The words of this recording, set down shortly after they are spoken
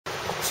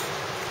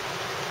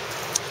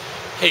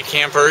Hey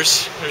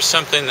campers, there's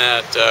something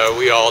that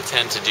we all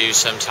tend to do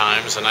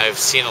sometimes, and I've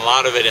seen a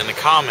lot of it in the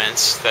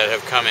comments that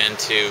have come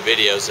into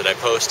videos that I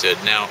posted.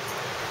 Now,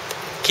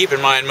 keep in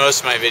mind,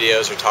 most of my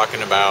videos are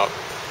talking about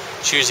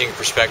choosing a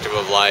perspective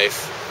of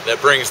life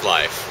that brings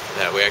life,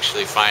 that we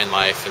actually find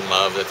life and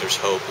love, that there's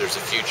hope, there's a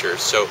future.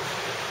 So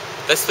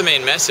that's the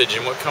main message,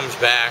 and what comes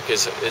back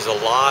is a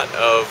lot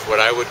of what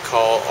I would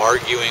call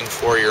arguing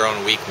for your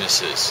own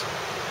weaknesses.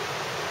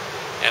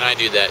 And I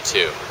do that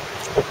too.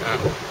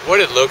 What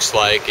it looks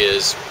like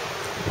is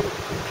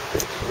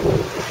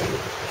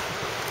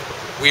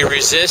we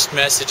resist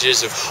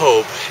messages of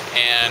hope,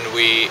 and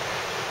we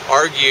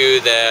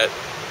argue that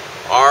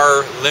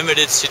our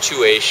limited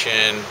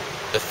situation,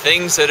 the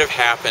things that have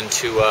happened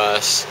to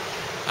us,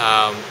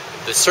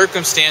 the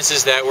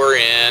circumstances that we're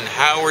in,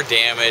 how we're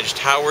damaged,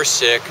 how we're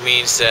sick,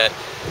 means that,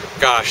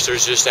 gosh,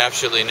 there's just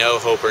absolutely no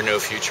hope or no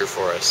future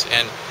for us.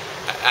 And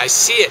I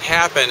see it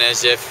happen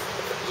as if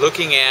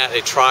looking at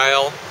a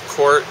trial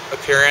court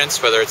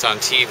appearance, whether it's on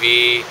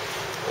TV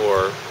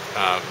or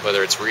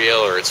whether it's real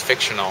or it's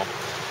fictional.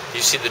 You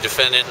see the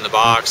defendant in the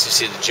box, you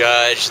see the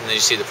judge, and then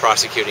you see the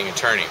prosecuting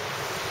attorney.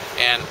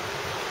 And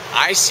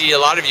I see a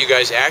lot of you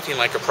guys acting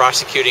like a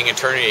prosecuting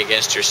attorney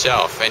against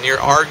yourself, and you're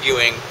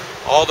arguing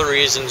all the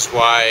reasons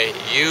why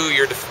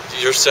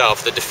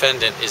yourself, the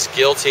defendant, is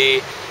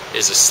guilty,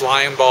 is a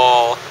slime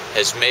ball,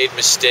 has made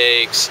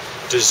mistakes,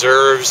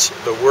 deserves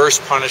the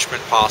worst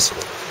punishment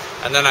possible.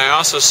 And then I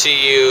also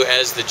see you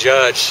as the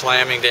judge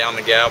slamming down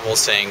the gavel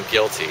saying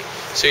guilty.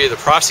 So you're the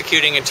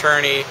prosecuting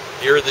attorney,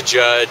 you're the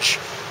judge,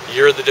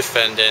 you're the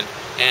defendant,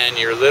 and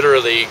you're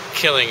literally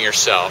killing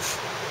yourself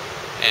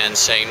and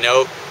saying,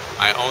 nope,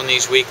 I own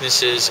these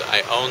weaknesses,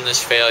 I own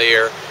this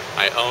failure,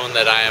 I own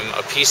that I am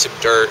a piece of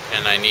dirt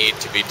and I need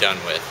to be done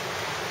with.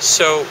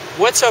 So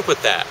what's up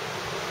with that?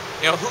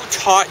 You know, who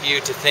taught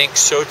you to think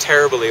so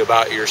terribly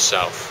about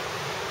yourself?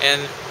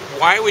 And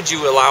why would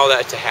you allow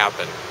that to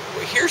happen?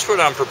 Well, here's what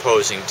I'm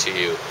proposing to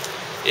you,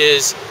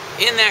 is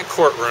in that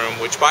courtroom,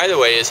 which by the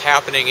way is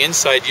happening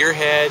inside your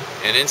head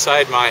and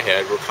inside my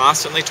head, we're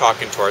constantly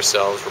talking to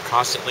ourselves, we're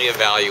constantly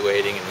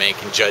evaluating and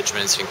making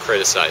judgments and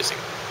criticizing.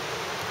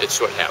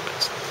 It's what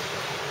happens.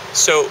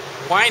 So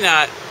why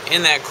not,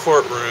 in that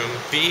courtroom,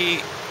 be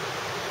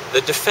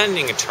the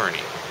defending attorney?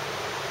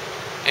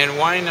 And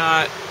why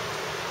not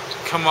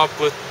come up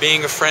with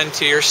being a friend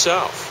to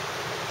yourself?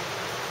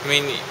 I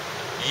mean,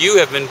 you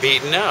have been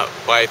beaten up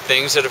by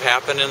things that have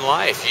happened in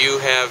life. You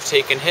have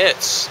taken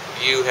hits.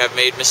 You have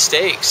made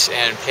mistakes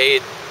and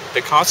paid the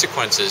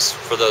consequences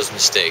for those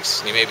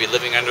mistakes. You may be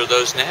living under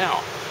those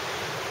now.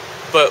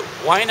 But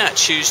why not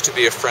choose to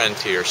be a friend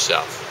to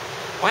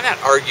yourself? Why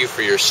not argue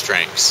for your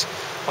strengths?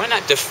 Why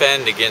not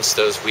defend against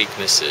those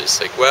weaknesses?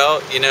 Like,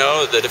 well, you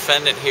know, the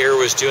defendant here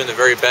was doing the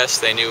very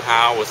best they knew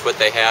how with what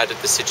they had at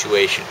the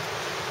situation.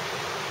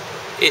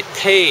 It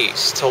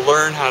pays to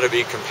learn how to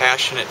be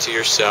compassionate to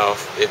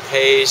yourself. It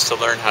pays to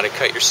learn how to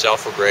cut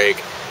yourself a break.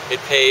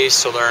 It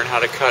pays to learn how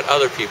to cut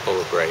other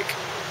people a break.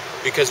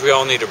 Because we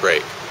all need a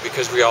break.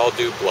 Because we all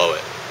do blow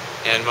it.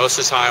 And most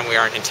of the time we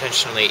aren't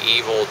intentionally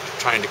evil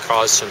trying to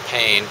cause some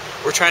pain.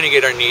 We're trying to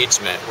get our needs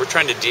met. We're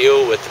trying to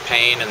deal with the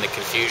pain and the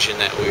confusion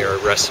that we are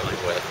wrestling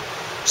with.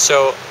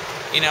 So,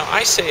 you know,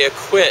 I say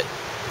acquit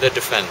the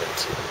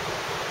defendant.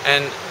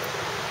 And,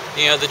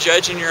 you know, the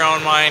judge in your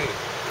own mind,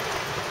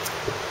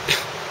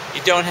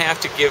 you don't have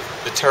to give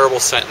the terrible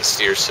sentence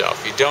to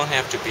yourself. You don't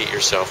have to beat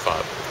yourself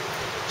up.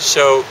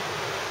 So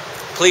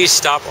please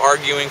stop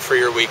arguing for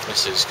your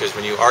weaknesses, because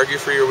when you argue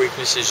for your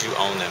weaknesses, you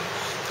own them.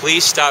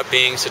 Please stop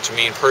being such a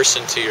mean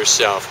person to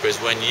yourself, because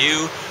when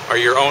you are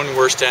your own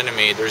worst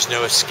enemy, there's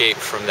no escape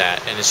from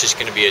that, and it's just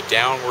going to be a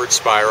downward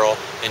spiral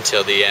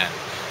until the end.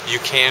 You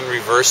can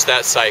reverse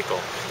that cycle.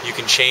 You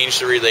can change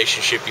the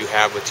relationship you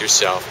have with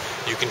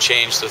yourself. You can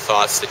change the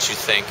thoughts that you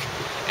think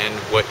and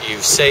what you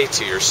say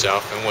to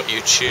yourself and what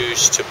you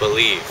choose to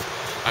believe.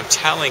 I'm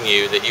telling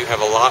you that you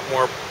have a lot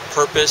more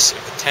purpose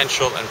and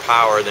potential and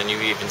power than you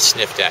even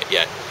sniffed at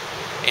yet.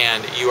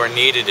 And you are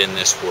needed in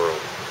this world.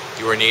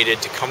 You are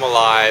needed to come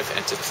alive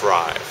and to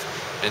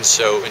thrive. And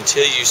so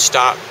until you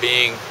stop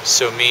being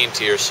so mean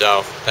to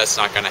yourself, that's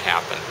not going to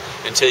happen.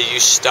 Until you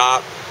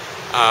stop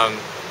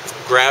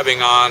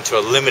grabbing on to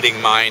a limiting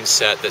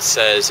mindset that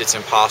says it's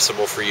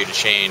impossible for you to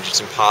change,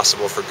 it's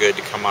impossible for good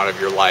to come out of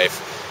your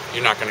life,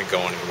 you're not going to go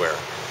anywhere.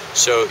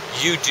 So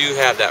you do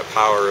have that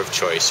power of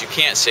choice. You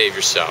can't save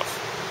yourself.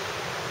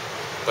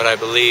 But I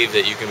believe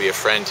that you can be a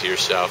friend to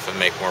yourself and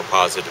make more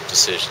positive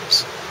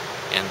decisions.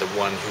 And the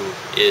one who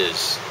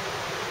is,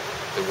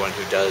 the one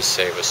who does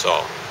save us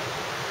all,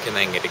 can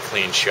then get a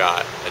clean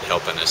shot at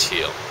helping us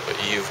heal. But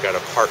you've got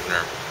a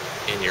partner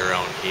in your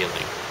own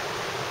healing.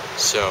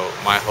 So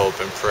my hope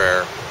and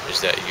prayer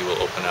is that you will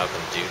open up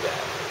and do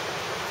that.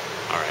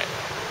 All right.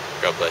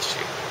 God bless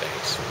you.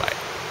 Thanks.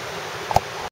 Bye.